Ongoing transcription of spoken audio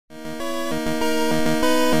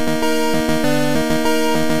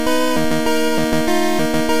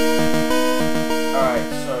Alright,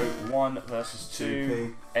 so 1 versus 2.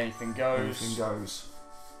 2p. Anything goes. Anything goes.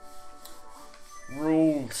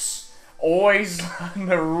 Rules. Always learn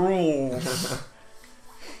the rules.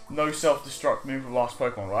 No self-destruct move with last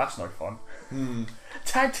Pokemon. Well, that's no fun.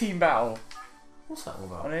 Tag team battle. What's that all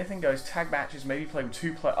about? On anything goes. Tag matches. Maybe play with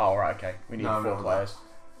 2 players. Oh, right. Okay. We need 4 players.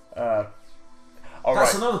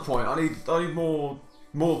 That's another point. I need more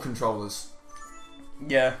controllers.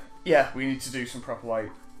 Yeah. Yeah. We need to do some proper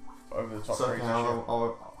like over the top. So okay,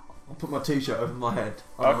 I'll put my t-shirt over my head.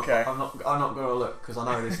 Okay. I'm not gonna look because I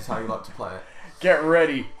know this is how you like to play it. Get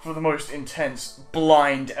ready for the most intense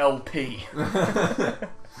blind LP.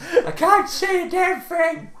 I can't see a damn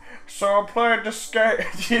thing. So I'm playing the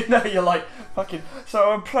skate. You know, you're like fucking.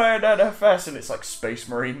 So I'm playing NFS, and it's like Space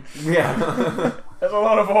Marine. Yeah. There's a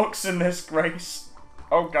lot of orcs in this race.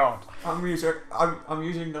 Oh god. I'm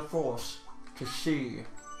using the force to see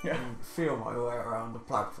and feel my way around the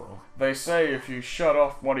platform. They say if you shut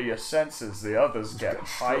off one of your senses, the others get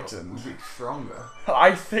heightened. You get stronger.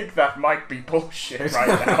 I think that might be bullshit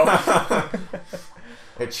right now.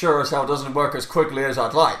 It sure as hell doesn't work as quickly as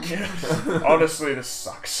I'd like. Honestly, this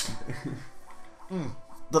sucks.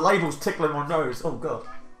 The label's tickling my nose. Oh god.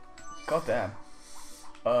 God damn.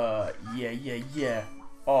 Yeah.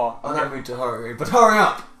 Oh, I don't mean to hurry, but hurry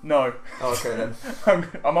up! No. Oh, okay then.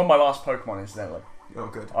 I'm on my last Pokemon, incidentally. Oh,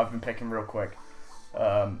 good. I've been picking real quick.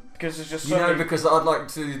 Because there's just so You know, many... because I'd like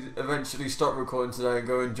to eventually stop recording today and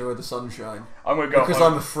go enjoy the sunshine. I'm gonna go because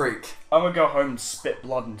home. I'm a freak. I'm gonna go home and spit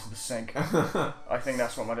blood into the sink. I think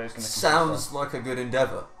that's what my day's gonna Sounds like a good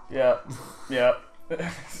endeavour. Yeah.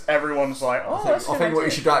 Everyone's like, oh, I think what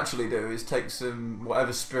you should actually do is take some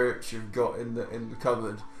whatever spirits you've got in the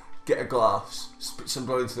cupboard, get a glass, spit some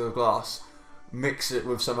blood into a glass, mix it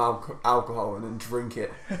with some alcohol, and then drink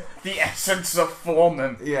it. The essence of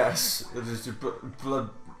Foreman. Yes, it is blood.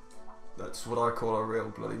 That's what I call a real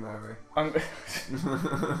Bloody Mary. I'm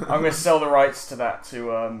gonna sell the rights to that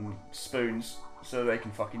to Spoons so they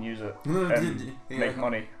can fucking use it and make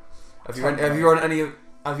money. Have you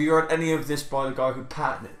run any of this by the guy who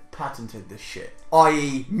patented this shit?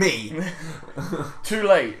 I.e. me. Too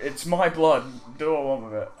late. It's my blood. Do what I want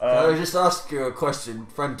with it. Can I just ask you a question,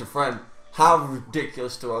 friend to friend? How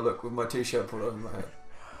ridiculous do I look with my t-shirt pulled over my head?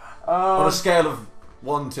 On a scale of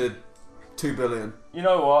 1 to 2 billion. You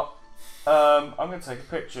know what? I'm going to take a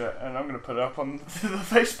picture and I'm going to put it up on the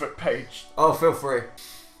Facebook page. Oh, feel free.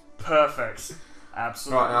 Perfect.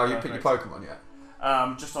 Absolutely. Right, now perfect. you pick your Pokemon yet?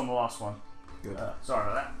 Just on the last one. Good.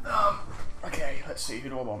 Sorry about that. Okay, let's see. Who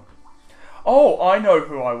do I want? Oh, I know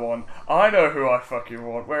who I want. I know who I fucking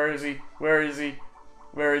want. Where is he? Where is he?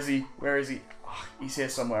 Where is he? Where is he? Oh, he's here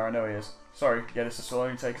somewhere. I know he is. Sorry, Geddis, this will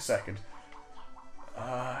only take a second.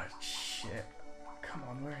 Shit. Come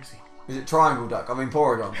on, where is he? Is it Triangle Duck? I mean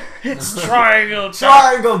Porygon. It's Triangle Duck!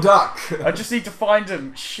 Triangle Duck! I just need to find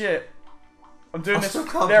him. Shit. I'm doing I this. still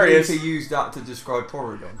can't There he believe is. he used that to describe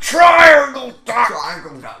Porygon. Triangle Duck!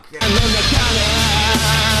 Triangle Duck, yeah.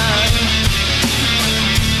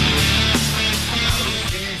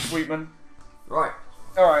 Sweetman. Right.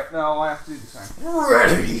 Alright, now I have to do the same.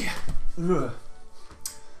 Ready! Ugh.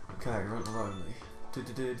 Okay, rent only.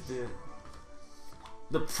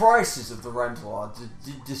 The prices of the rental are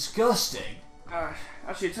disgusting.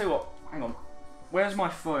 Actually, tell you what. Hang on. Where's my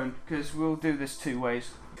phone? Because we'll do this 2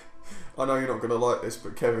 ways. I know you're not going to like this,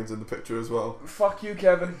 but Kevin's in the picture as well. Fuck you,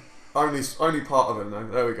 Kevin. Only part of it though.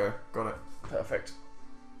 There we go. Got it. Perfect.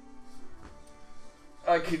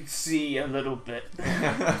 I can see a little bit.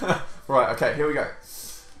 Right, okay, here we go.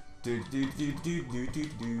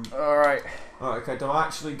 Alright. Alright, okay, do I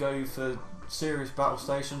actually go for serious battle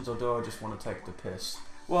stations or do I just want to take the piss?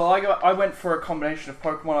 Well, I went for a combination of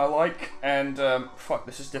Pokemon I like and, fuck,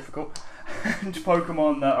 this is difficult, and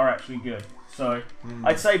Pokemon that are actually good. So,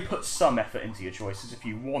 I'd say put some effort into your choices if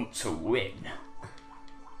you want to win.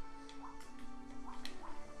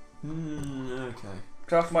 Okay.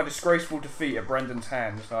 So after my disgraceful defeat at Brendan's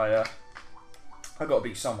hands, I got to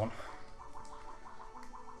beat someone.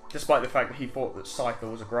 Despite the fact that he thought that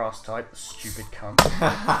Scyther was a grass type, stupid cunt.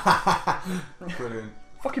 Brilliant.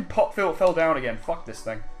 Fucking Potfield fell down again. Fuck this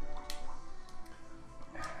thing.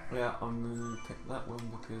 Yeah, I'm gonna pick that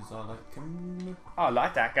one because I like him. I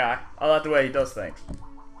like that guy. I like the way he does things.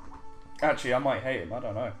 Actually, I might hate him. I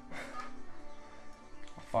don't know.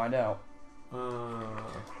 I'll find out. No,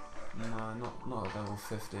 not at level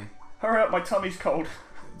 50. Hurry up, my tummy's cold.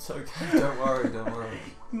 It's okay, don't worry, don't worry.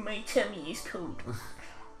 My tummy is cold.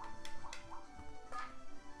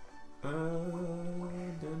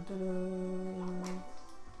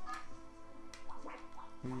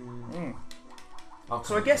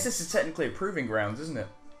 alcohol. So I guess this is technically a proving grounds, isn't it?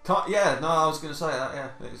 Yeah, no, I was going to say that, yeah.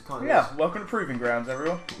 It's kind of Yeah, welcome to Proving Grounds,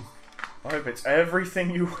 everyone. I hope it's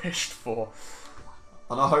everything you wished for.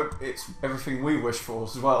 And I hope it's everything we wish for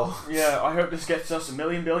as well. Yeah, I hope this gets us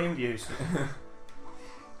 1 billion views.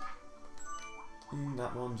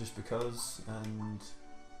 That one just because, and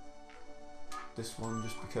this one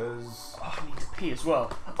just because. Oh, I need to pee as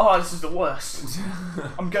well. Oh, this is the worst.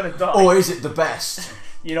 I'm gonna die. Or is it the best?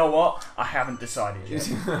 You know what? I haven't decided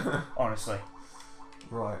yet. Honestly.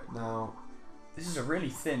 Right, now... This is a really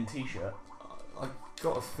thin t-shirt. I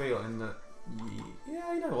got a feeling that...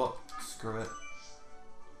 Yeah, you know what? Screw it.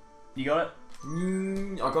 You got it?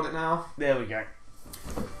 I got it now. There we go.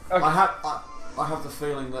 Okay. I have the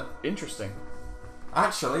feeling that... Interesting.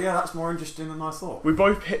 Actually, yeah, that's more interesting than I thought. We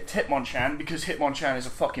both hit Hitmonchan because Hitmonchan is a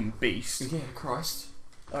fucking beast. Yeah, Christ.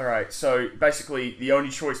 Alright, so basically the only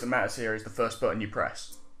choice that matters here is the first button you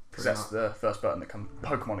press. Because that's the first button that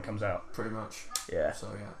Pokemon that comes out. Pretty much. Yeah. So,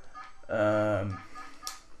 yeah.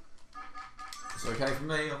 It's okay for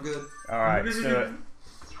me, I'm good. Alright, let's do it.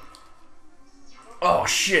 Oh,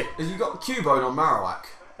 shit! Have you got Cubone on Marowak?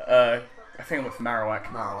 I think I went for Marowak.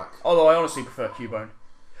 Marowak. Although I honestly prefer Cubone.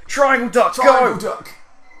 Triangle Duck, Triangle go! Duck!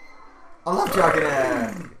 I love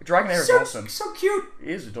Dragonair! Dragonair is awesome. So cute!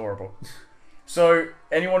 He is adorable. So,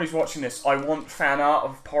 anyone who's watching this, I want fan art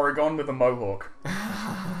of Porygon with a mohawk.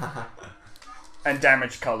 And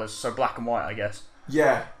damaged colours, so black and white, I guess.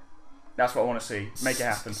 Yeah. That's what I want to see. Make it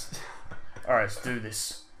happen. Alright, let's do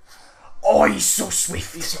this. Oh, he's so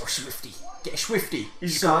swift. He's so swifty. Get a swifty,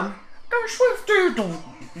 He's son. Go swifty.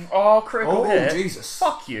 Oh, critical hit. Jesus.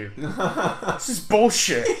 Fuck you. This is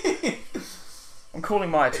bullshit. I'm calling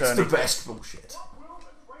my attorney. It's the best bullshit.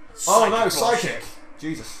 Oh no, Psychic.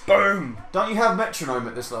 Jesus. Boom. Don't you have Metronome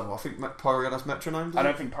at this level? I think Porygon has Metronome. I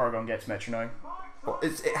don't think Porygon gets Metronome. Well,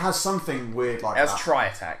 it has something weird like that. It has that.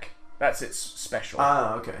 Tri-Attack. That's its special.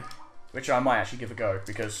 Ah, okay. Which I might actually give a go,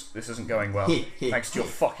 because this isn't going well. Thanks to your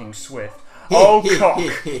fucking Swift. Oh, cock!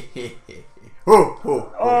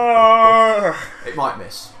 It might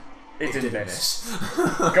miss. It didn't miss.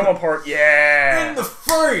 Come on, Porygon. Yeah! In the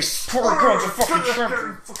face! Porygon's a fucking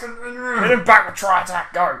champion. Hit him back with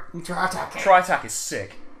Tri-Attack. Go! Tri-Attack. Tri-Attack is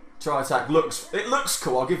sick. Tri-Attack looks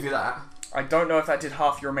cool, I'll give you that. I don't know if that did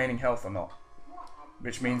half your remaining health or not.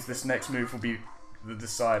 Which means this next move will be the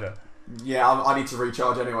decider. Yeah, I need to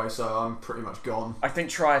recharge anyway, so I'm pretty much gone. I think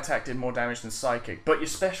Tri-Attack did more damage than Psychic, but your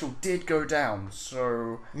special did go down,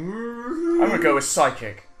 so... I'm gonna go with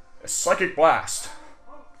Psychic. A Psychic Blast.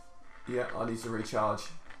 Yeah, I need to recharge.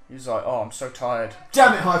 He's like, oh, I'm so tired.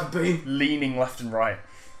 Damn it, Hyper Beam! Leaning left and right.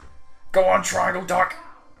 Go on, Triangle Duck!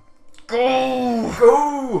 Go!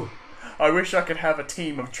 Go! I wish I could have a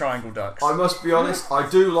team of Triangle Ducks. I must be honest, I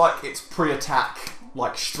do like its pre-attack,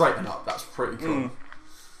 like, straighten up. That's pretty cool.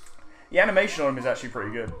 The animation on him is actually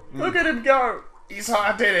pretty good. Look at him go!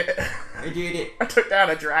 I did it! I did it! I took down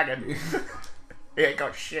a dragon. He ain't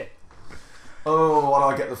got shit. Oh, why do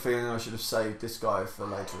I get the feeling I should have saved this guy for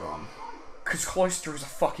later on? Because Cloyster is a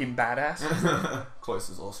fucking badass.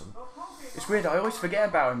 Cloyster's awesome. It's weird, I always forget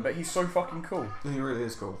about him, but he's so fucking cool. He really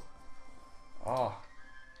is cool. Oh.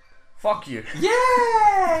 Fuck you.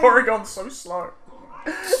 Yeah! Porygon's so slow.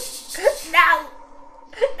 No!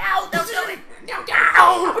 No, don't do it! No!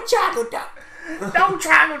 No! Triangle Duck! No,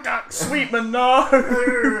 Triangle Duck! Sweetman, no!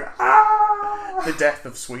 The death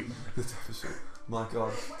of Sweetman. The death of Sweetman. My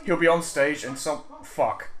god. He'll be on stage and some...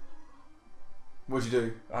 Fuck. What'd you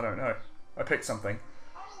do? I don't know. I picked something.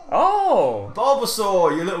 Oh!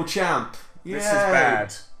 Bulbasaur, you little champ. Yay. This is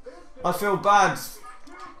bad. I feel bad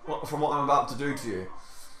from what I'm about to do to you.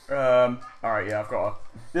 Alright, yeah, I've got a...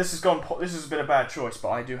 This has been a bad choice, but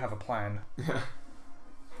I do have a plan.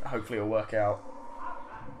 Hopefully it'll work out.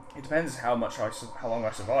 It depends how long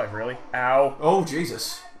I survive, really. Ow. Oh,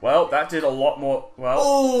 Jesus. Well, that did a lot more... Well,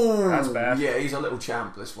 oh, that's bad. Yeah, he's a little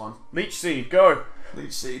champ, this one. Leech Seed, go.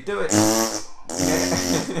 Leech Seed, do it.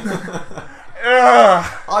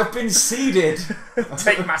 I've been seeded.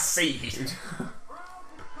 Take my seed.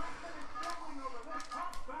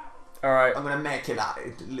 Alright. I'm going to make it a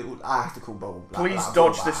little article bowl. Please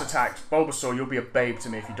dodge this attack. Bulbasaur, you'll be a babe to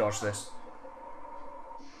me if you dodge this.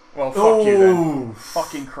 Well, fuck you then.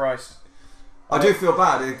 Fucking Christ. I do feel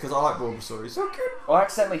bad because I like Bulbasaur. He's so cute. I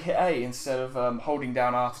accidentally hit A instead of holding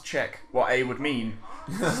down R to check what A would mean.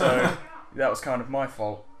 So that was kind of my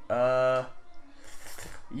fault. Yeah.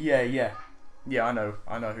 Yeah, I know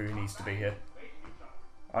who needs to be here.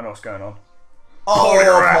 I know what's going on. Oh,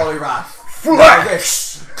 Poliwrath.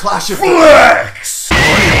 Flex! Clash of Flex!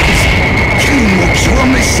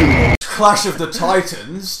 Clash of the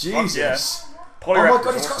Titans. Jesus. Yeah. Oh my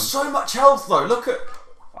god, he's got so much health though. Look at.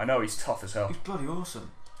 I know, he's tough as hell. He's bloody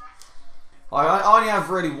awesome. I only have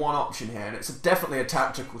really one option here, and it's definitely a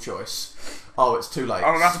tactical choice. Oh, it's too late.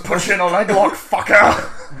 I'm about to push in a leg lock,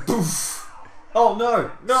 fucker! Boof. Oh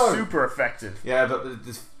no, no! Super effective. Yeah, but the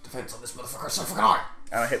defense on this motherfucker is so fucking high.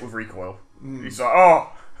 And I hit with recoil. He's like,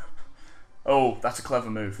 oh! Oh, that's a clever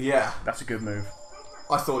move. Yeah. That's a good move.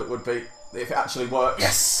 I thought it would be, if it actually works.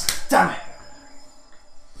 Yes! Damn it!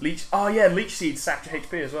 Leech. Oh yeah, Leech Seed sacked your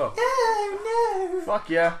HP as well. Oh no! Fuck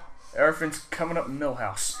yeah. Everything's coming up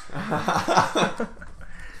Millhouse.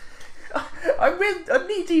 I'm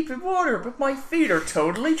knee deep in water, but my feet are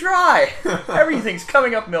totally dry. Everything's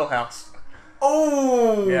coming up Millhouse.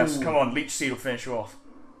 Oh! Yes, come on, Leech Seed will finish you off.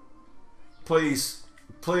 Please.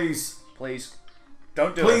 Please. Please.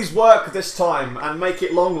 Don't do it. Please work this time and make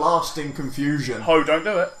it long-lasting confusion. Ho, don't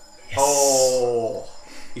do it. Yes. Oh.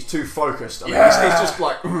 He's too focused. I mean, Yeah. he's just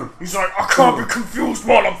like... He's like, I can't be confused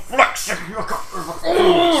while I'm flexing.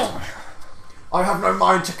 I have no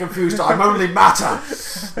mind to confuse, I'm only matter.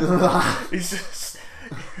 He's just...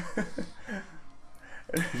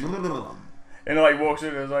 And like walks in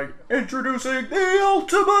and is like, introducing the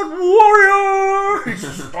ultimate warrior! He's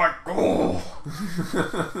just like, oh.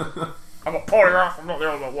 I'm a Poliwrath, I'm not the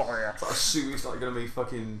ultimate warrior. That suit is like going to be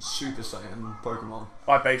fucking Super Saiyan Pokemon.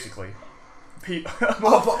 Basically.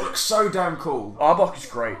 Arbok looks so damn cool. Arbok is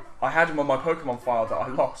great. I had him on my Pokemon file that I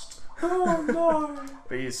lost. Oh no.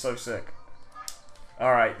 But he is so sick.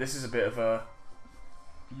 Alright, this is a bit of a...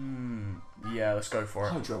 yeah, let's go for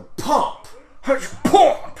it. Hydro Pump! Hydro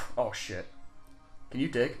Pump! Oh shit. Can you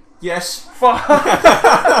dig? Yes. Fuck!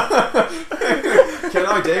 Can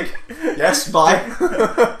I dig? Yes, bye.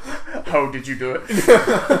 Ho, did you do it?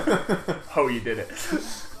 Ho, you did it.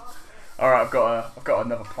 Alright, I've got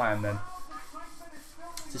another plan then.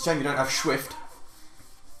 It's a shame you don't have Swift.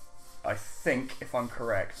 I think, if I'm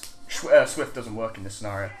correct, Swift doesn't work in this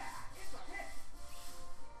scenario.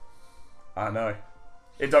 I know.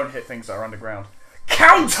 It don't hit things that are underground.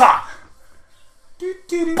 Counter!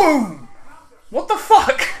 Boom! What the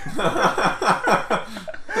fuck?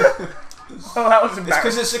 Oh, that was embarrassing. It's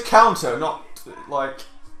because it's a counter, not like...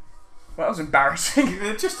 Well, that was embarrassing.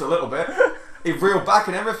 Just a little bit. He reeled back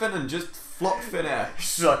and everything and just flopped thin air.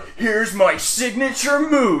 She's like, here's my signature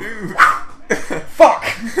move. Fuck.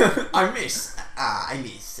 I miss. I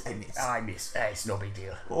miss. It's no big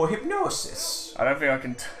deal. Or hypnosis. I don't think I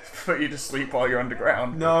can put you to sleep while you're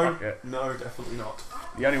underground. No. Fuck it. No, definitely not.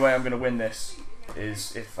 The only way I'm going to win this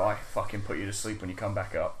is if I fucking put you to sleep when you come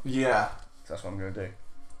back up. Yeah. So that's what I'm going to do.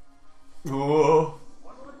 Oh.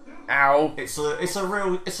 Ow. It's a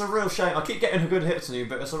real shame. I keep getting good hits on you,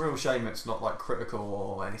 but it's a real shame it's not like critical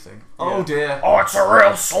or anything. Yeah. Oh dear. Oh, it's a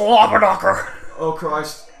real slobber knocker. Oh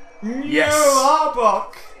Christ. Yes. No,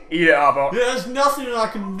 Arbok. Eat it, Arbok. There's nothing I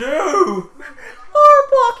can do.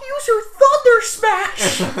 Arbok, use your thunder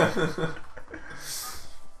smash.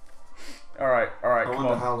 Alright, I come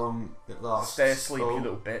wonder on. how long it lasts. Stay asleep, you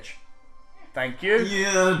little bitch. Thank you.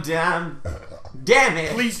 Yeah, damn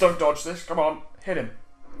it. Please don't dodge this. Come on, hit him.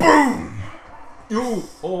 Boom! Ooh.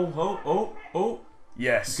 Oh.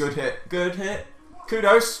 Yes. Good hit.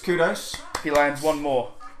 Kudos. He lands one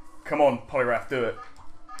more. Come on, Poliwrath, do it.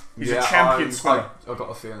 He's a champion swimmer. I've got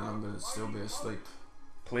a feeling I'm going to still be asleep.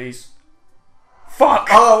 Please. Fuck!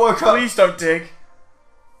 Oh, I woke up. Please don't dig.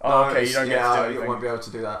 Oh, No, okay, you don't get to do anything. you won't be able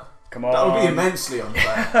to do that. Come on. That would be immensely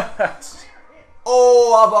unfair.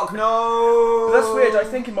 Oh, Arbok, no! But that's weird. I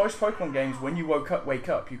think in most Pokemon games, when you wake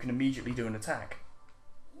up, you can immediately do an attack.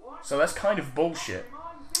 So that's kind of bullshit.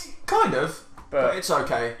 Kind of, but it's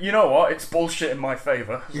okay. You know what? It's bullshit in my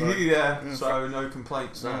favour. So. Yeah, so no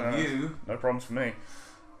complaints on you. No problems for me.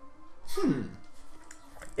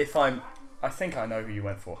 I think I know who you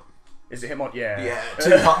went for. Is it Hitmon? Yeah. Yeah,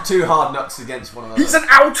 two hard nuts against one another. He's an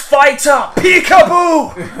outfighter!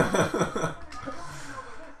 Peekaboo!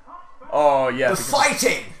 Oh, yeah. The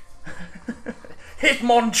fighting!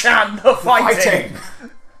 Hitmonchan, the fighting!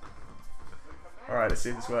 Alright, let's see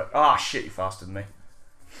if this works. Ah, shit, you faster than me.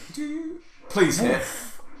 Please hit.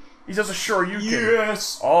 He does a Shoryuken.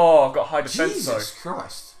 Yes! Oh, I've got high defense Jesus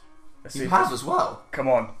Christ. Let's You see have as well. Come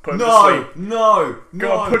on, put him to No, sleep. no.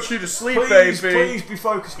 Come on, put you to sleep, Please, baby. please be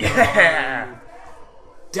focused. Yeah. No.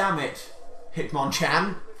 Damn it,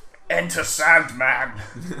 Hitmonchan. Enter Sandman.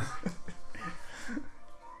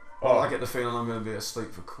 Well, I get the feeling I'm going to be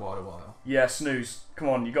asleep for quite a while. Yeah, snooze. Come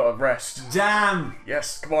on, you gotta rest. Damn!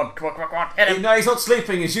 Yes, come on. Hit him. No, he's not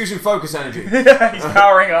sleeping, he's using focus energy. He's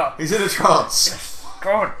powering up. He's in a trance.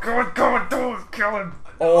 Come on, do it, kill him.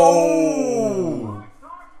 Oh!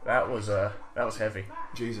 That was heavy.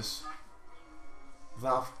 Jesus.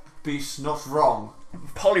 Valve. be not wrong.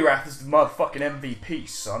 Poliwrath is the motherfucking MVP,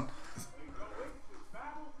 son.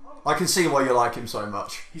 I can see why you like him so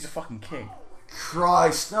much. He's a fucking king.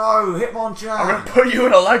 Christ, no! Hitmonchan! I'm gonna put you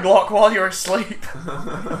in a leg lock while you're asleep.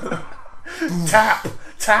 Tap!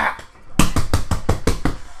 Tap!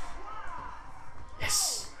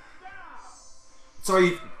 Yes!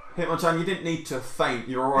 Sorry, Hitmonchan, you didn't need to faint.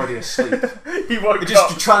 You're already asleep. He woke It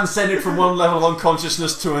just up. transcended from one level of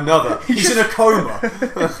unconsciousness to another. He's in a coma.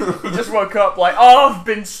 He just woke up like, oh, I've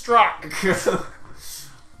been struck.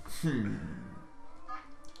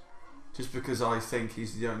 Just because I think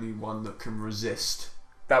he's the only one that can resist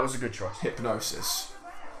That was a good choice. hypnosis.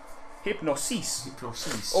 Hypnosis.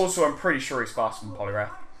 Hypnosis. Also, I'm pretty sure he's faster than Poliwrath.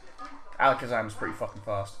 Alakazam's pretty fucking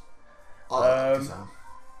fast. I like Kazam.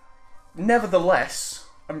 Nevertheless,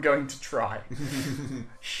 I'm going to try.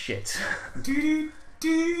 Shit.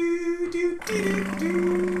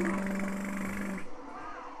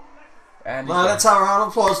 And Now let's have a round of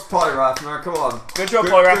applause for Poliwrath. Now, come on. Good job,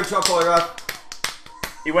 Poliwrath. Good job, Poliwrath.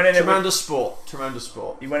 He went in Tremendous sport. Tremendous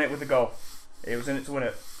sport. He went in with a goal. He was in it to win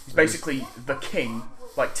it. He's basically the king,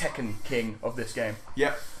 like Tekken king of this game.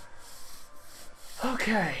 Yep.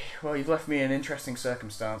 Okay, well, you've left me in an interesting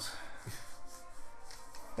circumstance.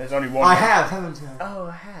 There's only one. I have, haven't I? Oh,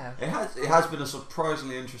 I have. It has been a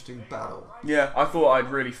surprisingly interesting battle. Yeah, I thought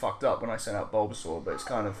I'd really fucked up when I sent out Bulbasaur, but it's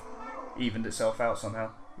kind of evened itself out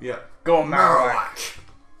somehow. Yeah. Go on, Marowak.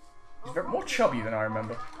 He's very, more chubby than I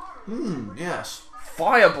remember. Yes.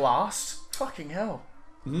 Fire Blast? Fucking hell.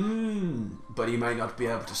 But he may not be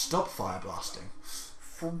able to stop fire blasting.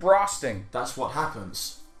 For blasting. That's what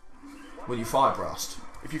happens when you fire blast.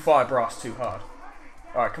 If you fire blast too hard.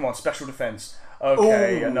 Alright, come on, special defense.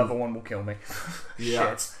 Okay, Ooh. another one will kill me.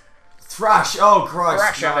 Yeah. Shit. Thrash! Oh Christ!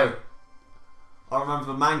 Thrash at him. I remember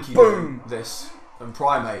the Mankey Boom. doing this, and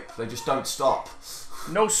Primate. They just don't stop.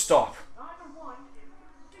 No stop.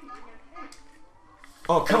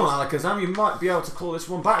 Oh come on, Alakazam! You might be able to call this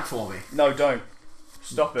one back for me. No, don't.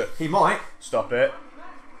 Stop it. He might. Stop it.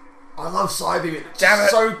 I love Psybeam. It's Damn it.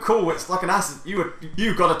 so cool. It's like an acid.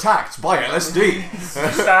 You got attacked by LSD.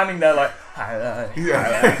 Just standing there like.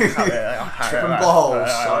 Tripping balls,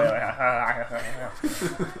 son.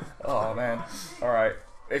 Oh man. Alright.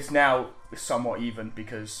 It's now somewhat even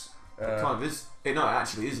because. It kind of is. No, it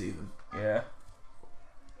actually is even. Yeah.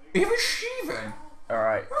 Even Sheevan.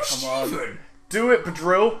 Alright. Come on. Sheevan. Do it,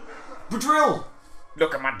 Padrill. Padrill.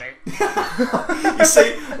 Look at my dick. You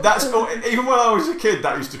see, that's even when I was a kid,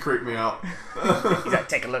 that used to creep me out. He's like,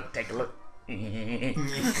 take a look, take a look.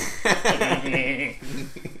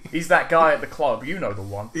 He's that guy at the club, you know the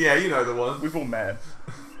one. Yeah, you know the one. We've all met him.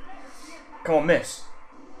 Come on, miss.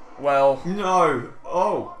 Well. No.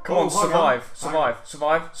 Oh. Come on, survive. On. Survive.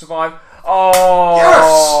 Survive. Survive. Oh. Yes!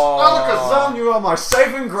 Alakazam, you are my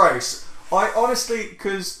saving grace. I honestly,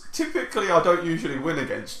 because typically I don't usually win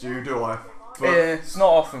against you, do I? But yeah, it's not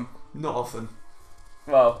often. not often.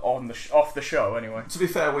 Well, off the show, anyway. To be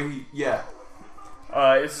fair, yeah.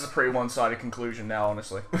 This is a pretty one-sided conclusion now,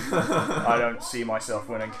 honestly. I don't see myself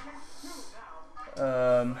winning.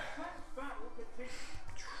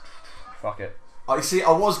 Fuck it. I see.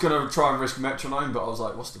 I was gonna try and risk Metronome, but I was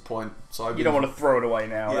like, "What's the point?" So You don't want to throw it away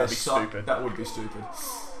now. Yeah, That'd be stupid. That would be stupid.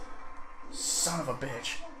 Son of a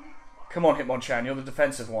bitch. Come on, Hitmonchan. You're the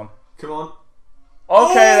defensive one. Come on.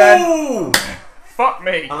 Okay then. Fuck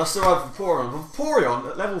me. And I still have Vaporeon. Vaporeon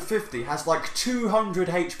at level 50 has like 200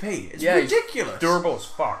 HP. It's Yeah, ridiculous. Durable as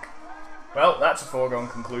fuck. Well, that's a foregone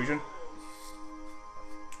conclusion.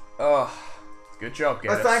 Oh, good job, I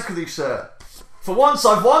Geddis. thank you, sir. For once,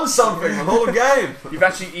 I've won something on the whole game. You've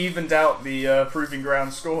actually evened out the Proving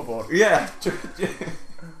Ground scoreboard. Yeah.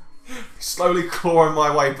 Slowly clawing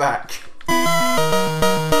my way back.